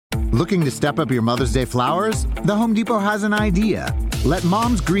Looking to step up your Mother's Day flowers? The Home Depot has an idea. Let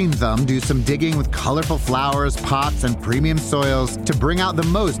Mom's Green Thumb do some digging with colorful flowers, pots, and premium soils to bring out the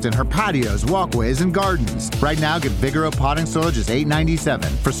most in her patios, walkways, and gardens. Right now, get Vigoro potting soil just $8.97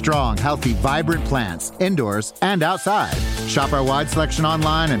 for strong, healthy, vibrant plants, indoors and outside. Shop our wide selection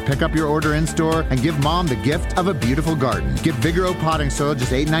online and pick up your order in-store and give Mom the gift of a beautiful garden. Get Vigoro potting soil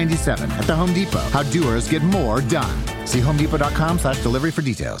just $8.97 at the Home Depot. How doers get more done. See homedepot.com/delivery for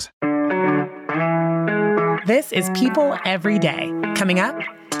details. This is People Every Day. Coming up,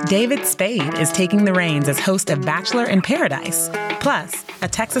 David Spade is taking the reins as host of Bachelor in Paradise. Plus, a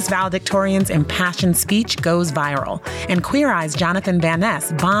Texas valedictorian's impassioned speech goes viral, and Queer Eye's Jonathan Van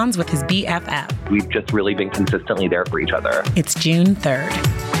Ness bonds with his BFF. We've just really been consistently there for each other. It's June 3rd.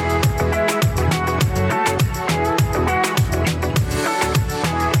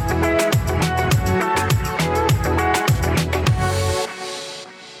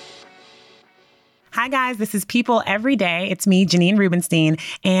 Hi, guys. This is People Every Day. It's me, Janine Rubenstein,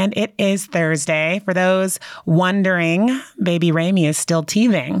 and it is Thursday. For those wondering, baby Rami is still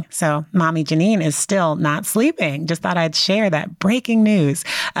teething, so mommy Janine is still not sleeping. Just thought I'd share that breaking news.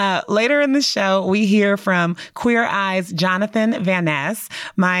 Later in the show, we hear from Queer Eye's Jonathan Van Ness.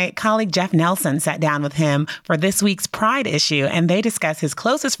 My colleague Jeff Nelson sat down with him for this week's Pride issue, and they discuss his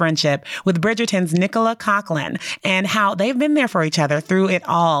closest friendship with Bridgerton's Nicola Coughlan and how they've been there for each other through it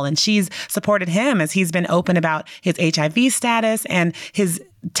all. And she's supported him as he's been open about his HIV status and his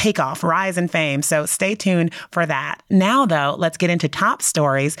takeoff, rise in fame. So stay tuned for that. Now, though, let's get into top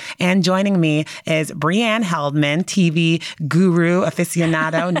stories. And joining me is Brianne Heldman, TV guru,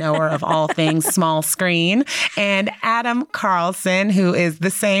 aficionado, knower of all things small screen, and Adam Carlson, who is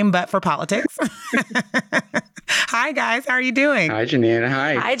the same but for politics. Hi, guys. How are you doing? Hi, Janine.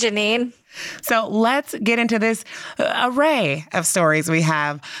 Hi. Hi, Janine. So let's get into this array of stories we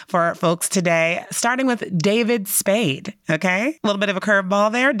have for folks today, starting with David Spade, okay? A little bit of a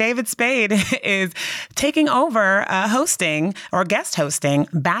curveball there. David Spade is taking over hosting or guest hosting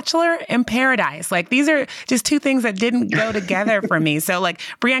Bachelor in Paradise. Like, these are just two things that didn't go together for me. So, like,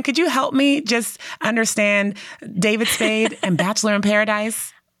 Brianne, could you help me just understand David Spade and Bachelor in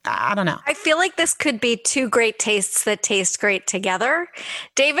Paradise? I don't know. I feel like this could be two great tastes that taste great together.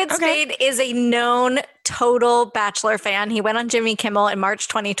 David Spade is a known total Bachelor fan. He went on Jimmy Kimmel in March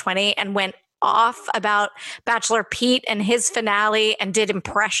 2020 and went off about Bachelor Pete and his finale and did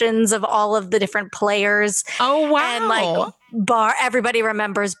impressions of all of the different players. Oh, wow. And like everybody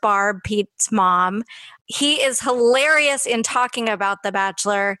remembers Barb, Pete's mom. He is hilarious in talking about The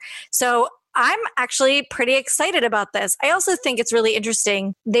Bachelor. So I'm actually pretty excited about this. I also think it's really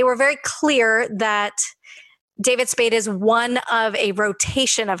interesting. They were very clear that David Spade is one of a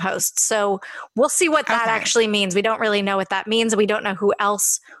rotation of hosts. So we'll see what that actually means. We don't really know what that means. We don't know who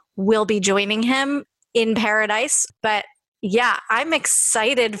else will be joining him in Paradise. But yeah, I'm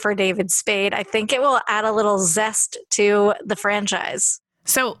excited for David Spade. I think it will add a little zest to the franchise.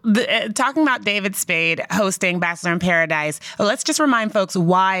 So talking about David Spade hosting Bachelor in Paradise, let's just remind folks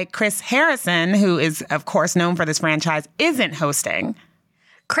why Chris Harrison, who is, of course, known for this franchise, isn't hosting.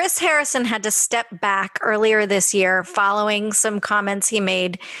 Chris Harrison had to step back earlier this year following some comments he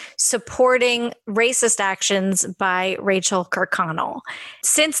made supporting racist actions by Rachel Kirkconnell.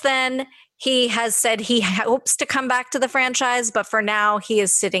 Since then, he has said he hopes to come back to the franchise, but for now, he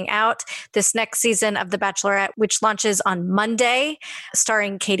is sitting out. This next season of The Bachelorette, which launches on Monday,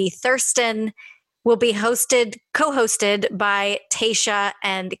 starring Katie Thurston, will be co-hosted by Tayshia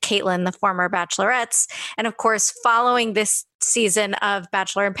and Caitlin, the former Bachelorettes. And of course, following this season of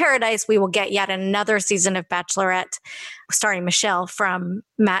Bachelor in Paradise, we will get yet another season of Bachelorette starring Michelle from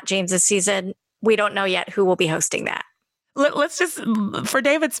Matt James's season. We don't know yet who will be hosting that. Let's just, for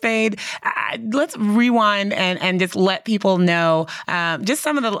David Spade, let's rewind and just let people know just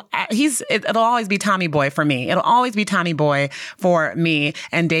some of the, it'll always be Tommy Boy for me. It'll always be Tommy Boy for me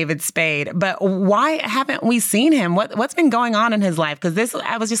and David Spade. But why haven't we seen him? What's been going on in his life? Because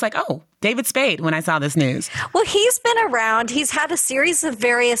I was just like, oh, David Spade when I saw this news. Well, he's been around. He's had a series of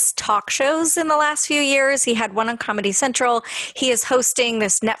various talk shows in the last few years. He had one on Comedy Central. He is hosting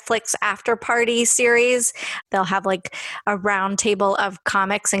this Netflix After Party series. They'll have like a round table of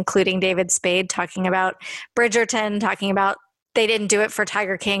comics, including David Spade, talking about Bridgerton, talking about they didn't do it for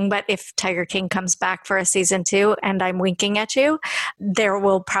Tiger King, but if Tiger King comes back for a season 2, and I'm winking at you, there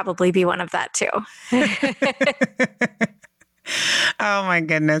will probably be one of that too. Oh, my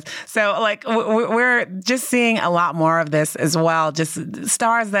goodness. So, like, we're just seeing a lot more of this as well. Just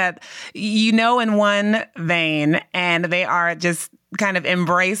stars that, in one vein, and they are just kind of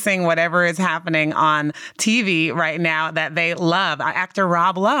embracing whatever is happening on TV right now that they love. Actor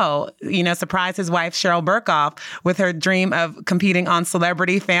Rob Lowe, surprised his wife Cheryl Burkhoff with her dream of competing on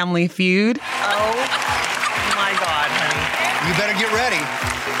Celebrity Family Feud. Oh my God, honey. You better get ready.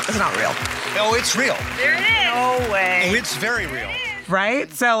 It's not real. Oh, it's real. There it is. No way. Oh, it's very real.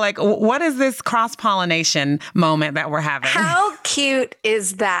 Right? So, what is this cross-pollination moment that we're having? How cute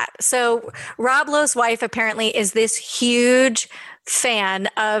is that? So Rob Lowe's wife apparently is this huge fan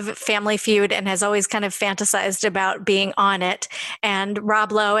of Family Feud and has always kind of fantasized about being on it. And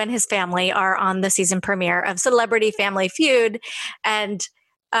Rob Lowe and his family are on the season premiere of Celebrity Family Feud. And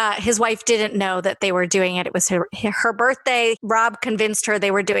his wife didn't know that they were doing it. It was her birthday. Rob convinced her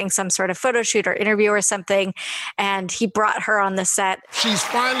they were doing some sort of photo shoot or interview or something, and he brought her on the set. She's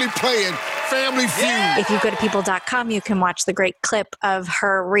finally playing Family Feud. If you go to people.com, you can watch the great clip of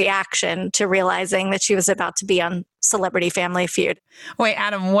her reaction to realizing that she was about to be on Celebrity Family Feud. Wait,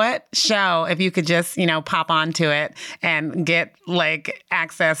 Adam, what show, if you could just, pop onto it and get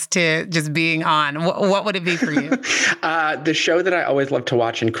access to just being on, what would it be for you? The show that I always love to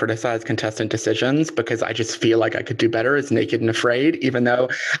watch and criticize contestant decisions because I just feel like I could do better is Naked and Afraid, even though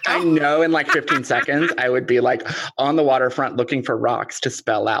I know in 15 seconds I would be on the waterfront looking for rocks to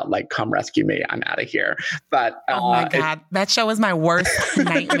spell out come rescue me, I'm out of here. But oh my God, that show is my worst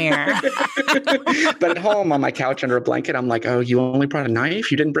nightmare. But at home on my couch under a blanket, I'm like, oh, you only brought a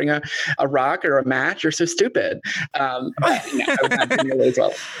knife? You didn't bring a rock or a match? You're so stupid. I would as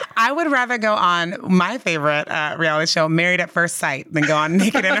well. I would rather go on my favorite reality show, Married at First Sight, than go on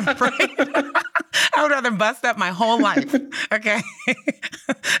Naked and Afraid. I would rather bust up my whole life, okay,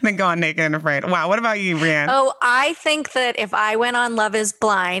 than go on Naked and Afraid. Wow. What about you, Brienne? Oh, I think that if I went on Love is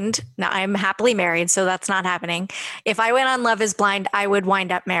Blind, now I'm happily married, so that's not happening. If I went on Love is Blind, I would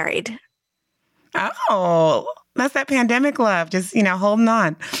wind up married. Oh, that's that pandemic love, just, holding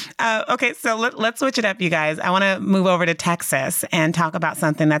on. Okay, so let's switch it up, you guys. I want to move over to Texas and talk about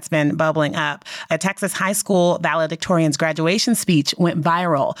something that's been bubbling up. A Texas high school valedictorian's graduation speech went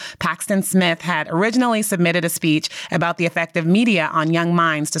viral. Paxton Smith had originally submitted a speech about the effect of media on young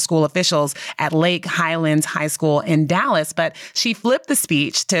minds to school officials at Lake Highlands High School in Dallas, but she flipped the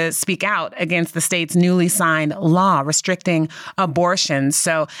speech to speak out against the state's newly signed law restricting abortions.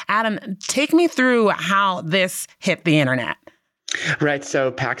 So, Adam, take me through how this hit the internet. Right.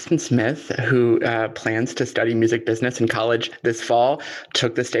 So Paxton Smith, who plans to study music business in college this fall,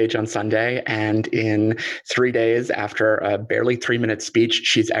 took the stage on Sunday. And in 3 days after a barely 3-minute speech,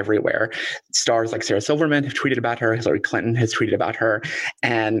 she's everywhere. Stars like Sarah Silverman have tweeted about her. Hillary Clinton has tweeted about her.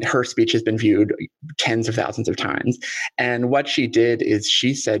 And her speech has been viewed tens of thousands of times. And what she did is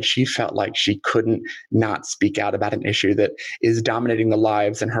she said she felt like she couldn't not speak out about an issue that is dominating the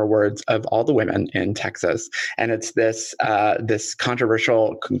lives, in her words, of all the women in Texas. And it's this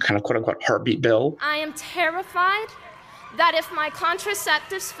controversial kind of quote unquote heartbeat bill. I am terrified that if my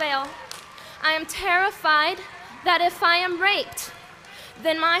contraceptives fail, I am terrified that if I am raped,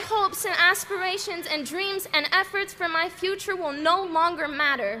 then my hopes and aspirations and dreams and efforts for my future will no longer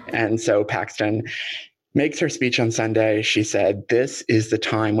matter. And so Paxton makes her speech on Sunday. She said, this is the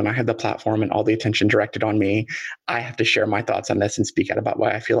time when I have the platform and all the attention directed on me. I have to share my thoughts on this and speak out about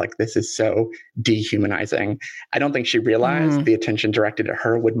why I feel like this is so dehumanizing. I don't think she realized the attention directed at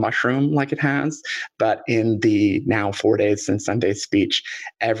her would mushroom like it has. But in the now 4 days since Sunday's speech,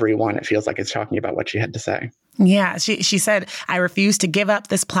 everyone, it feels like, is talking about what she had to say. Yeah, she said, I refuse to give up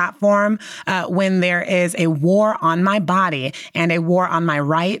this platform when there is a war on my body and a war on my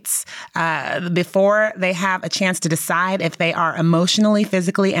rights. Before they have a chance to decide if they are emotionally,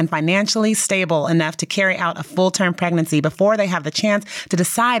 physically, and financially stable enough to carry out a full-term pregnancy, before they have the chance to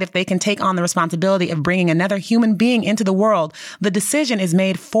decide if they can take on the responsibility of bringing another human being into the world, the decision is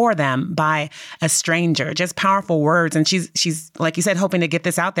made for them by a stranger. Just powerful words. And she's, like you said, hoping to get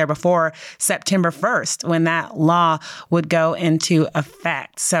this out there before September 1st, when that law would go into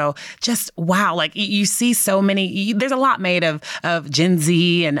effect. So just, wow, like you see so many, there's a lot made of Gen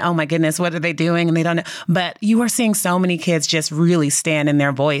Z and, oh my goodness, what are they doing? And they don't know. But you are seeing so many kids just really stand in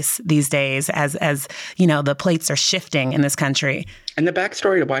their voice these days as the plates are shifting in this country. And the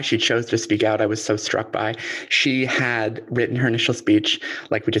backstory to why she chose to speak out, I was so struck by. She had written her initial speech,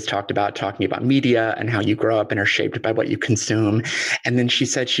 like we just talked about, talking about media and how you grow up and are shaped by what you consume. And then she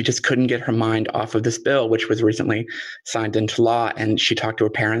said she just couldn't get her mind off of this bill, which was recently signed into law. And she talked to her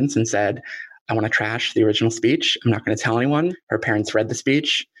parents and said, I want to trash the original speech. I'm not going to tell anyone. Her parents read the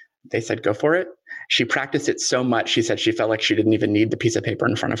speech. They said, go for it. She practiced it so much, she said she felt like she didn't even need the piece of paper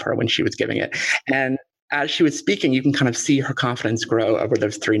in front of her when she was giving it. And as she was speaking, you can kind of see her confidence grow over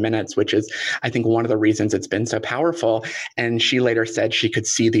those 3 minutes, which is, I think, one of the reasons it's been so powerful. And she later said she could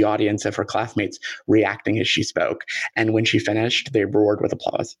see the audience of her classmates reacting as she spoke. And when she finished, they roared with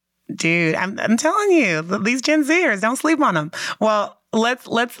applause. Dude, I'm telling you, these Gen Zers, don't sleep on them. Well,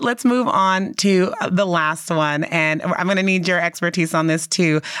 let's move on to the last one, and I'm going to need your expertise on this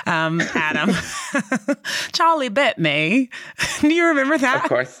too, Adam. Charlie bit me. Do you remember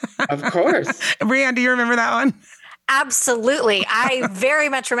that? Of course. Brianne, do you remember that one? Absolutely. I very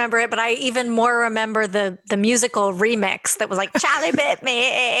much remember it, but I even more remember the musical remix that was like, Charlie bit me.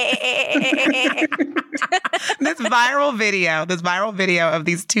 This viral video of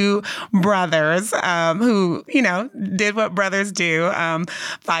these two brothers who, did what brothers do,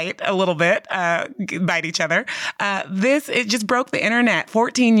 fight a little bit, bite each other. It just broke the internet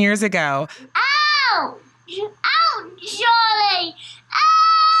 14 years ago. Ow! Ow, Charlie! Ow!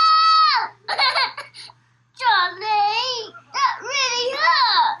 Charlie, that really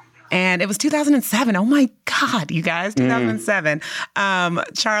hurt. And it was 2007. Oh my God, you guys, 2007.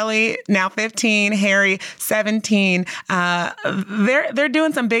 Charlie, now 15, Harry, 17. They're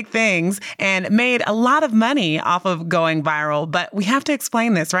doing some big things and made a lot of money off of going viral. But we have to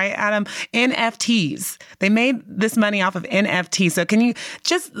explain this, right, Adam? NFTs. They made this money off of NFTs. So can you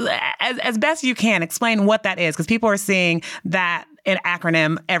just, as best you can, explain what that is? Because people are seeing that an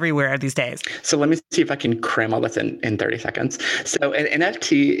acronym everywhere these days. So let me see if I can cram all this in 30 seconds. So an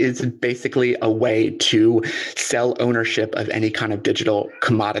NFT is basically a way to sell ownership of any kind of digital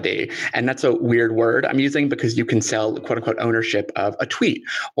commodity. And that's a weird word I'm using because you can sell, quote unquote, ownership of a tweet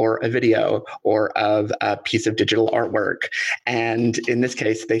or a video or of a piece of digital artwork. And in this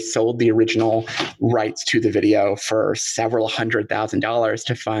case, they sold the original rights to the video for several $100,000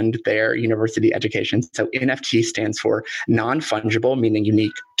 to fund their university education. So NFT stands for non-fungible, meaning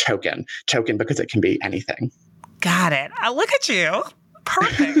unique token because it can be anything. Got it. Look at you.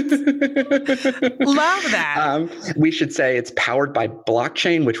 Perfect. Love that. We should say it's powered by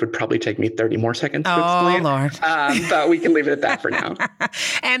blockchain, which would probably take me 30 more seconds to explain. Oh, Lord. But we can leave it at that for now.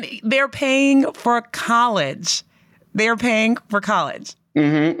 And they're paying for college. I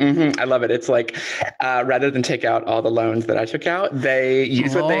love it. It's like, rather than take out all the loans that I took out, they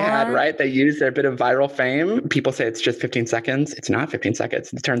use what they had, right? They use their bit of viral fame. People say it's just 15 seconds. It's not 15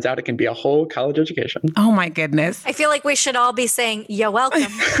 seconds. It turns out it can be a whole college education. Oh my goodness. I feel like we should all be saying, you're welcome.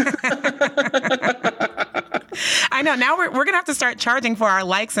 I know. Now we're going to have to start charging for our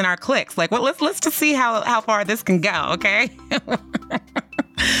likes and our clicks. Like, well, let's just see how far this can go. Okay.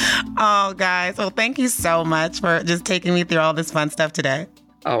 Oh, guys. Well, thank you so much for just taking me through all this fun stuff today.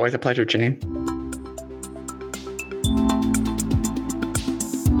 Always a pleasure, Janine.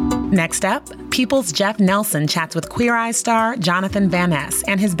 Next up, People's Jeff Nelson chats with Queer Eye star Jonathan Van Ness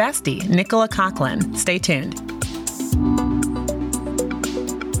and his bestie, Nicola Coughlan. Stay tuned.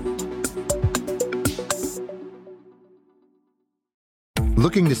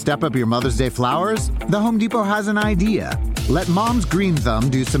 Looking to step up your Mother's Day flowers? The Home Depot has an idea. Let Mom's Green Thumb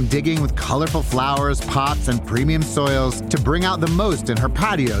do some digging with colorful flowers, pots, and premium soils to bring out the most in her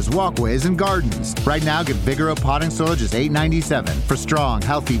patios, walkways, and gardens. Right now, get Vigoro potting soil just $8.97 for strong,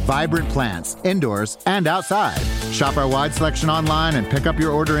 healthy, vibrant plants, indoors and outside. Shop our wide selection online and pick up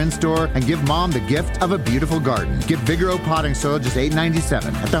your order in-store and give Mom the gift of a beautiful garden. Get Vigoro potting soil just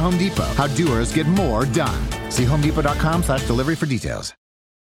 $8.97 at the Home Depot. How doers get more done. See homedepot.com/delivery for details.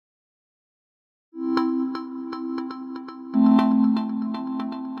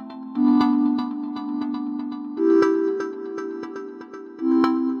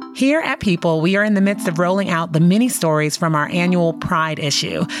 Here at People, we are in the midst of rolling out the mini stories from our annual Pride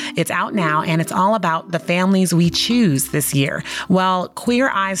issue. It's out now, and it's all about the families we choose this year. Well,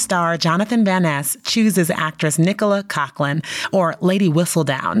 Queer Eye star Jonathan Van Ness chooses actress Nicola Coughlan, or Lady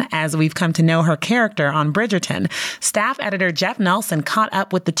Whistledown, as we've come to know her character on Bridgerton. Staff editor Jeff Nelson caught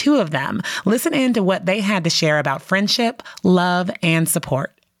up with the two of them. Listen in to what they had to share about friendship, love, and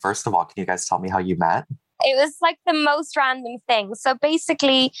support. First of all, can you guys tell me how you met? It was like the most random thing. So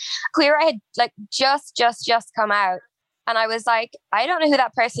basically, Queer Eye had like just come out. And I was like, I don't know who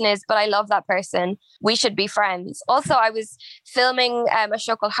that person is, but I love that person. We should be friends. Also, I was filming a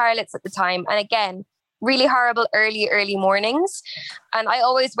show called Harlots at the time. And again, really horrible early mornings. And I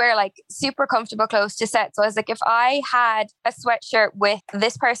always wear like super comfortable clothes to set. So I was like, if I had a sweatshirt with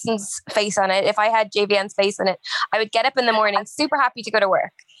this person's face on it, if I had JVN's face on it, I would get up in the morning super happy to go to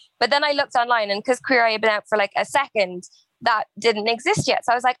work. But then I looked online, and because Queer Eye had been out for like a second, that didn't exist yet.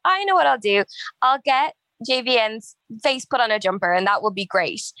 So I was like, I know what I'll do. I'll get JVN's face put on a jumper, and that will be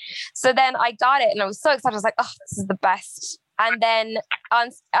great. So then I got it, and I was so excited. I was like, oh, this is the best And then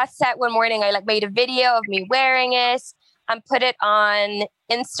at set one morning, I like made a video of me wearing it and put it on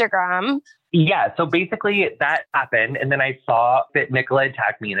Instagram. Yeah, so basically that happened. And then I saw that Nicola had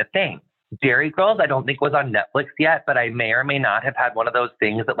tagged me in a thing. Dairy Girls, I don't think was on Netflix yet, but I may or may not have had one of those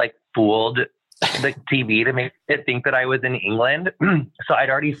things that like fooled the TV to make it think that I was in England. So I'd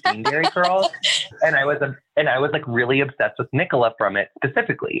already seen Dairy Girls, and I was like really obsessed with Nicola from it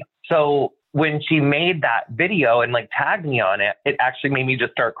specifically. So when she made that video and like tagged me on it, it actually made me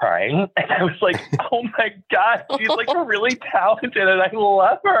just start crying. And I was like, oh my God, she's like really talented and I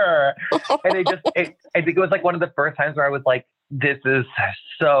love her. And I think it was like one of the first times where I was like, this is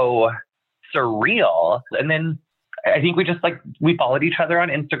so surreal. And then I think we followed each other on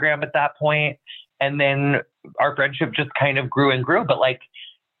Instagram at that point. And then our friendship just kind of grew and grew. But like,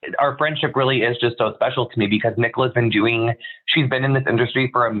 our friendship really is just so special to me because Nicola's she's been in this industry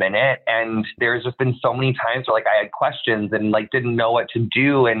for a minute, and there's just been so many times where like I had questions and like didn't know what to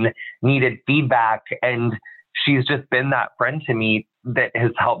do and needed feedback. And she's just been that friend to me that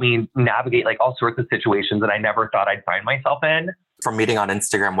has helped me navigate like all sorts of situations that I never thought I'd find myself in. From meeting on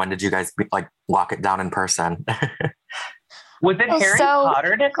Instagram, when did you guys like lock it down in person? Was it Harry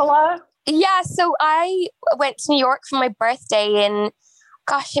Potter, Nicola? Yeah, so I went to New York for my birthday in,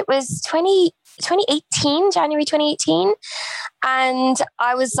 it was 2018, January 2018. And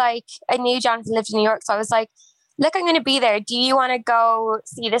I was like, I knew Jonathan lived in New York. So I was like, look, I'm going to be there. Do you want to go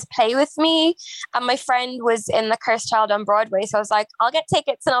see this play with me? And my friend was in The Cursed Child on Broadway. So I was like, I'll get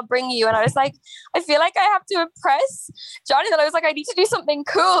tickets and I'll bring you. And I was like, I feel like I have to impress Jonathan. I was like, I need to do something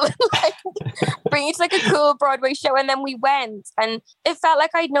cool. Like, bring you to like a cool Broadway show. And then we went, and it felt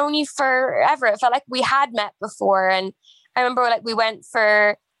like I'd known you forever. It felt like we had met before. And I remember like we went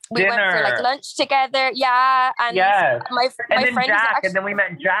for like lunch together. Yeah. And yes. my and friend Jack, actually, and then we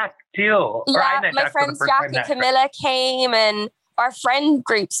met Jack too. Yeah, my friends Jack and Camilla came, and our friend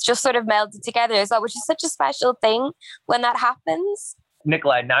groups just sort of melded together as well, which is such a special thing when that happens.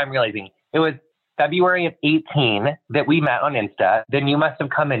 Nicola, now I'm realizing it was February of 18 that we met on Insta. Then you must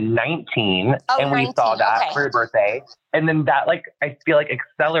have come in 19 and 19, we saw that for your birthday. And then that like, I feel like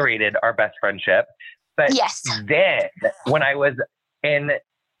accelerated our best friendship. But yes. Then when I was in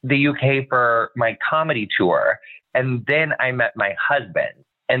the UK for my comedy tour, and then I met my husband,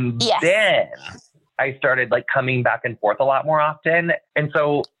 and then I started like coming back and forth a lot more often. And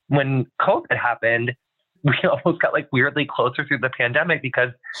so when COVID happened, we almost got like weirdly closer through the pandemic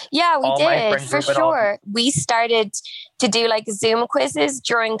because we did for sure. We started to do like Zoom quizzes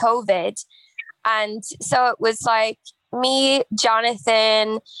during COVID. And so it was like me,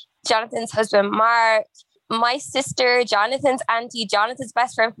 Jonathan's husband, Mark, my sister, Jonathan's auntie, Jonathan's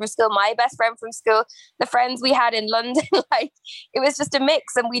best friend from school, my best friend from school, the friends we had in London. Like it was just a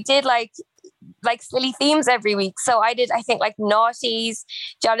mix, and we did like silly themes every week. So I think like naughties.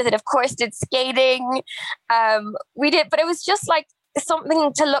 Jonathan, of course, did skating. We did, but it was just like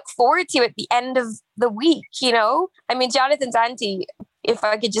something to look forward to at the end of the week, you know? I mean, Jonathan's auntie, if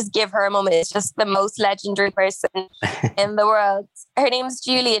I could just give her a moment, is just the most legendary person in the world. Her name's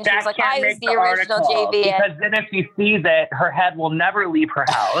Julie, and she was like, I was the original JV. Because then if she sees it, her head will never leave her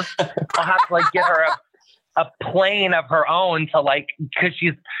house. I'll have to like get her a plane of her own to like, because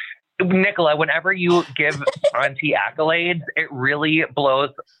she's, Nicola, whenever you give auntie accolades, it really blows.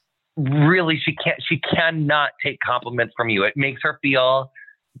 Really, she cannot take compliments from you. It makes her feel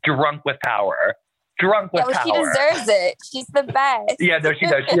drunk with power. Drunk with power. She deserves it. She's the best. Yeah, no, she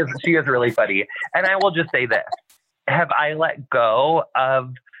does. She is really funny. And I will just say this. Have I let go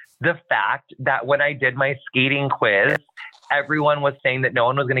of the fact that when I did my skating quiz, everyone was saying that no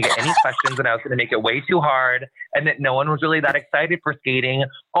one was going to get any questions and I was going to make it way too hard and that no one was really that excited for skating,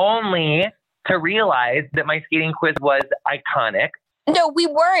 only to realize that my skating quiz was iconic. No, we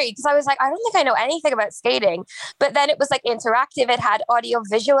worried because I was like, I don't think I know anything about skating. But then it was like interactive. It had audio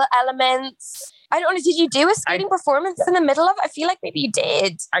visual elements. I don't know. Did you do a skating performance in the middle of it? I feel like maybe you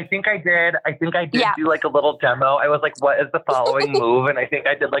did. I think I did do like a little demo. I was like, what is the following move? And I think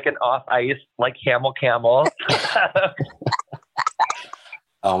I did like an off ice, like camel.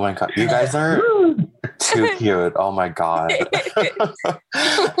 Oh my God. You guys are too cute. Oh my God.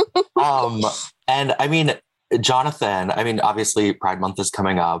 And I mean, Jonathan, obviously Pride Month is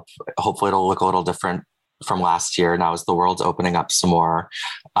coming up. Hopefully it'll look a little different from last year now as the world's opening up some more.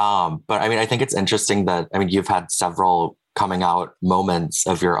 But I think it's interesting that, you've had several coming out moments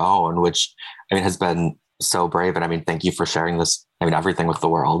of your own, which has been so brave. And thank you for sharing this, everything with the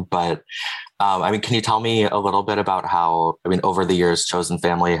world. But can you tell me a little bit about how, over the years, Chosen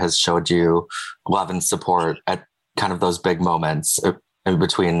Family has showed you love and support at kind of those big moments in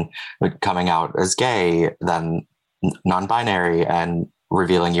between coming out as gay, then non-binary and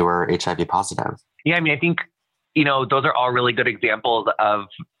revealing you were HIV positive. Yeah, I mean, I think, those are all really good examples of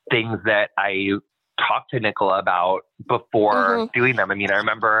things that I talked to Nicola about before doing them. I mean, I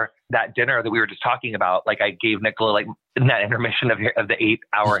remember that dinner that we were just talking about, like I gave Nicola like in that intermission of the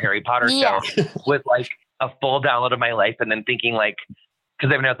 8-hour Harry Potter show with like a full download of my life. And then thinking like,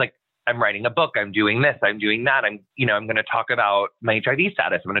 because I was like, I'm writing a book, I'm doing this, I'm doing that. I'm going to talk about my HIV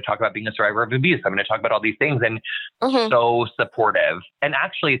status. I'm going to talk about being a survivor of abuse. I'm going to talk about all these things, and so supportive. And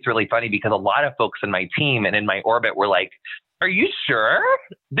actually it's really funny because a lot of folks in my team and in my orbit were like, are you sure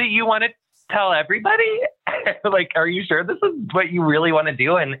that you want to tell everybody? Like, are you sure this is what you really want to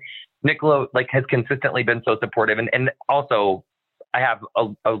do? And Nicola like has consistently been so supportive. And also I have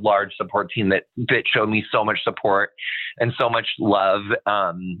a large support team that showed me so much support and so much love,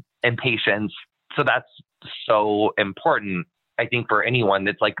 and patience. So that's so important, I think, for anyone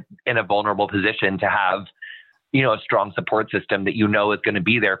that's like in a vulnerable position to have, a strong support system that is going to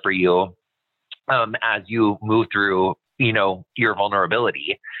be there for you as you move through, your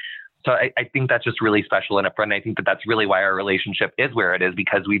vulnerability. So I think that's just really special and upfront. I think that that's really why our relationship is where it is,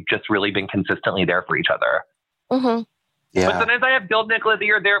 because we've just really been consistently there for each other. Yeah. But sometimes I have guilt, Nicola, that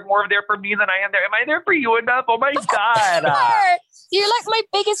you're there more there for me than I am there. Am I there for you enough? Oh my God. You're like my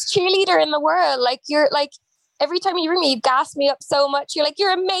biggest cheerleader in the world. Like you're like, every time you ring me, you gas me up so much. You're like,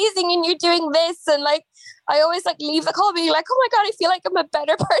 you're amazing and you're doing this. And like, I always like leave the call being like, oh my God, I feel like I'm a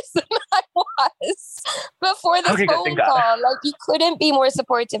better person than I was before this phone call. Like you couldn't be more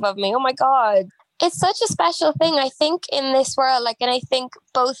supportive of me. Oh my God. It's such a special thing, I think, in this world. Like, and I think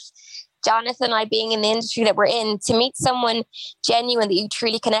both Jonathan and I being in the industry that we're in, to meet someone genuine that you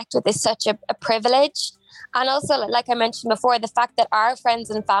truly connect with is such a privilege. And also, like I mentioned before, the fact that our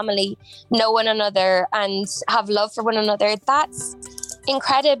friends and family know one another and have love for one another, that's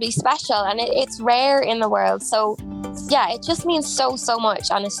incredibly special, and it's rare in the world. So yeah, it just means so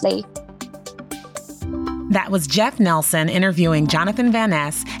much, honestly. That was Jeff Nelson interviewing Jonathan Van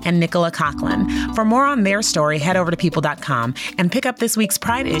Ness and Nicola Coughlan. For more on their story, head over to people.com and pick up this week's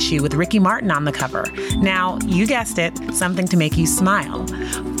Pride issue with Ricky Martin on the cover. Now, you guessed it, something to make you smile.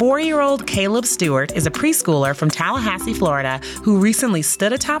 4-year-old Caleb Stewart is a preschooler from Tallahassee, Florida, who recently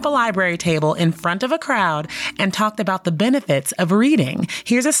stood atop a library table in front of a crowd and talked about the benefits of reading.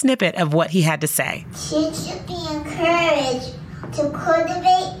 Here's a snippet of what he had to say. Kids should be encouraged to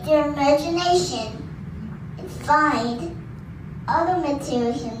cultivate their imagination. Find other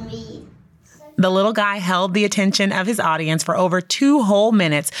materials and read. The little guy held the attention of his audience for over 2 whole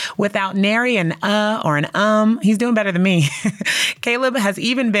minutes without nary an or an He's doing better than me. Caleb has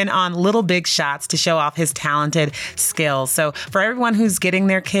even been on Little Big Shots to show off his talented skills. So for everyone who's getting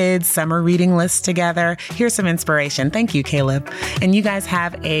their kids' summer reading lists together, here's some inspiration. Thank you, Caleb. And you guys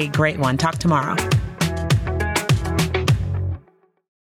have a great one. Talk tomorrow.